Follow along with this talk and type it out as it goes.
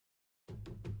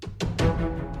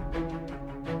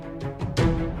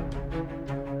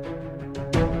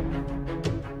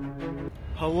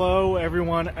Hello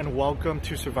everyone and welcome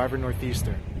to Survivor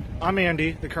Northeastern. I'm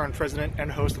Andy, the current president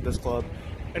and host of this club,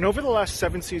 and over the last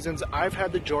 7 seasons I've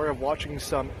had the joy of watching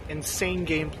some insane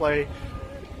gameplay,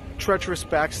 treacherous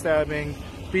backstabbing,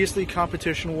 beastly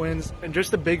competition wins, and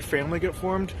just a big family get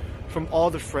formed from all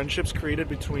the friendships created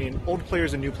between old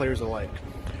players and new players alike.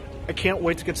 I can't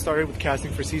wait to get started with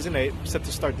casting for Season 8, set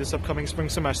to start this upcoming spring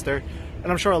semester,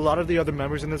 and I'm sure a lot of the other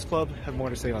members in this club have more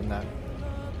to say on that.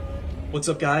 What's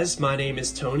up guys, my name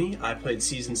is Tony. I played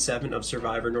Season 7 of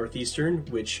Survivor Northeastern,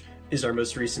 which is our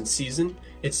most recent season.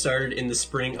 It started in the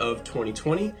spring of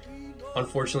 2020.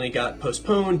 Unfortunately it got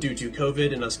postponed due to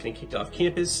COVID and us getting kicked off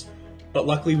campus, but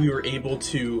luckily we were able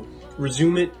to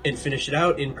resume it and finish it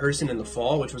out in person in the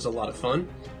fall, which was a lot of fun.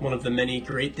 One of the many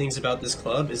great things about this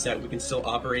club is that we can still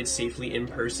operate safely in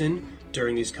person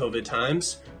during these COVID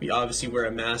times. We obviously wear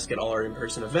a mask at all our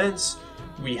in-person events.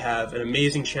 We have an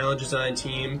amazing challenge design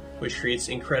team, which creates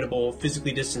incredible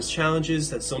physically distanced challenges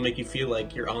that still make you feel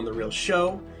like you're on the real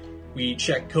show. We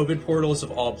check COVID portals of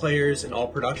all players and all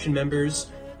production members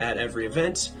at every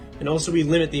event. And also we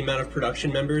limit the amount of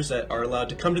production members that are allowed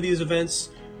to come to these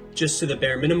events just to the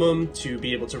bare minimum to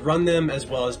be able to run them as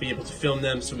well as be able to film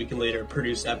them so we can later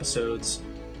produce episodes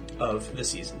of the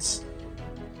seasons.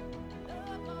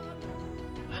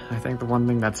 I think the one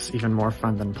thing that's even more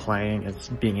fun than playing is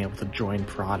being able to join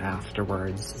prod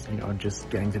afterwards, you know, just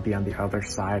getting to be on the other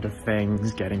side of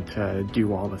things, getting to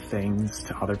do all the things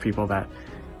to other people that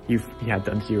you had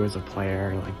done to you as a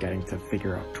player, like getting to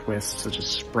figure out twists to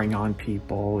just spring on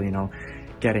people, you know,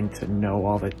 getting to know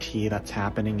all the tea that's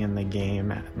happening in the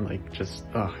game, and like just,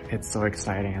 it's so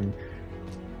exciting. And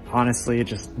honestly,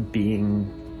 just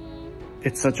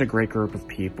it's such a great group of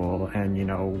people, and you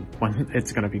know,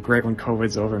 it's gonna be great when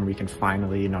COVID's over and we can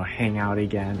finally, you know, hang out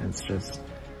again. It's just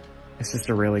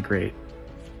a really great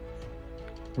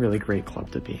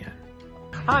club to be in.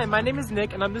 Hi, my name is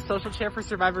Nick and I'm the social chair for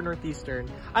Survivor Northeastern.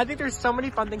 I think there's so many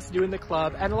fun things to do in the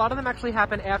club, and a lot of them actually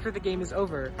happen after the game is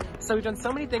over. So we've done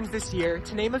so many things this year.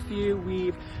 To name a few,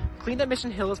 we've cleaned up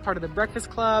Mission Hill as part of the Breakfast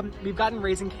Club, we've gotten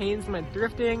Raising Cane's and went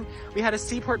thrifting, we had a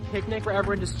seaport picnic where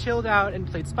everyone just chilled out and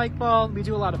played spike ball, we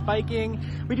do a lot of biking,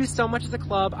 we do so much as a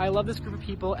club. I love this group of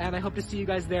people and I hope to see you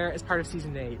guys there as part of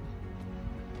Season 8.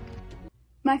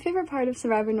 My favorite part of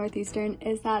Survivor Northeastern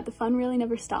is that the fun really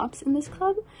never stops in this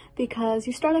club, because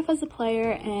you start off as a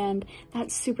player and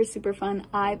that's super fun.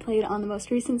 I played on the most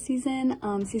recent season,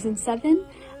 Season 7.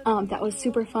 That was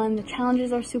super fun. The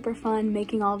challenges are super fun.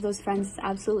 Making all of those friends is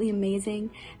absolutely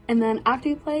amazing. And then after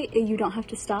you play, you don't have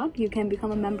to stop. You can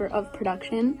become a member of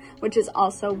production, which is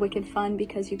also wicked fun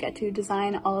because you get to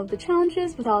design all of the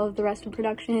challenges with all of the rest of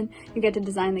production. You get to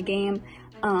design the game.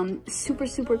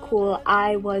 Super cool.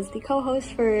 I was the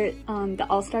co-host for the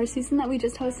All-Star season that we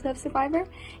just hosted of Survivor,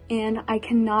 and I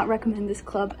cannot recommend this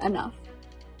club enough.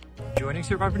 Joining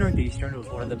Survivor Northeastern was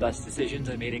one of the best decisions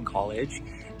I made in college.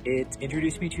 It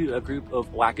introduced me to a group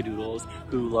of wackadoodles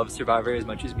who love Survivor as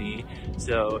much as me.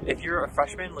 So if you're a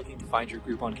freshman looking to find your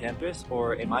group on campus,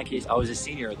 or in my case, I was a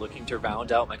senior looking to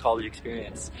round out my college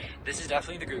experience, this is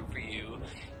definitely the group for you.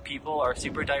 People are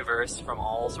super diverse from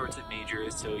all sorts of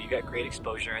majors, so you get great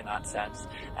exposure in that sense.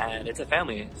 And it's a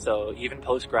family, so even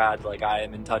post-grad, like I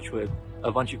am in touch with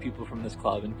a bunch of people from this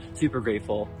club and super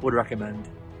grateful, would recommend.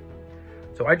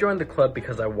 So I joined the club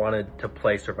because I wanted to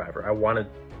play Survivor. I wanted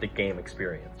the game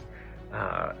experience.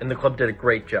 And the club did a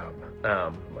great job,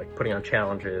 like putting on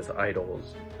challenges,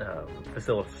 idols,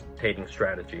 facilitating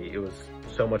strategy. It was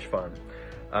so much fun.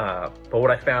 But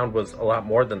what I found was a lot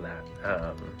more than that.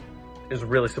 It was a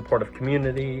really supportive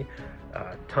community,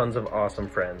 tons of awesome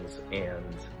friends,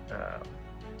 and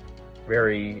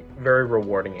very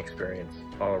rewarding experience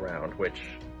all around, which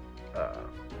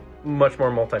much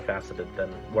more multifaceted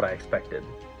than what I expected.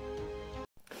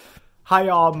 Hi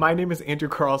y'all, my name is Andrew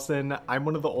Carlson. I'm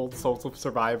one of the old souls of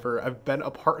Survivor. I've been a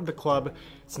part of the club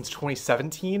since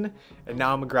 2017, and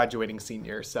now I'm a graduating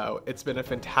senior, so it's been a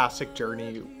fantastic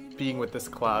journey being with this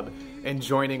club, and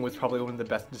joining was probably one of the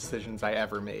best decisions I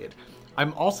ever made.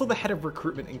 I'm also the head of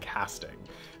recruitment and casting,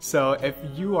 so if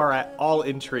you are at all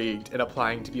intrigued in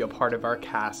applying to be a part of our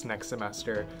cast next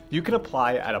semester, you can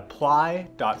apply at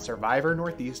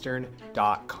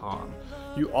apply.survivornortheastern.com.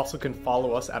 You also can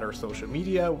follow us at our social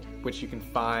media, which you can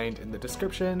find in the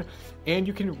description, and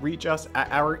you can reach us at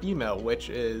our email, which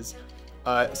is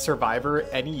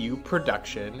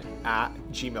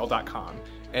survivorneuproduction@gmail.com.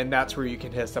 And that's where you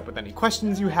can hit us up with any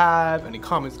questions you have, any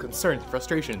comments, concerns,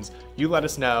 frustrations. You let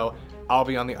us know. I'll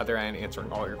be on the other end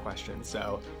answering all your questions.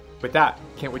 So with that,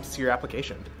 can't wait to see your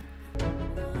application.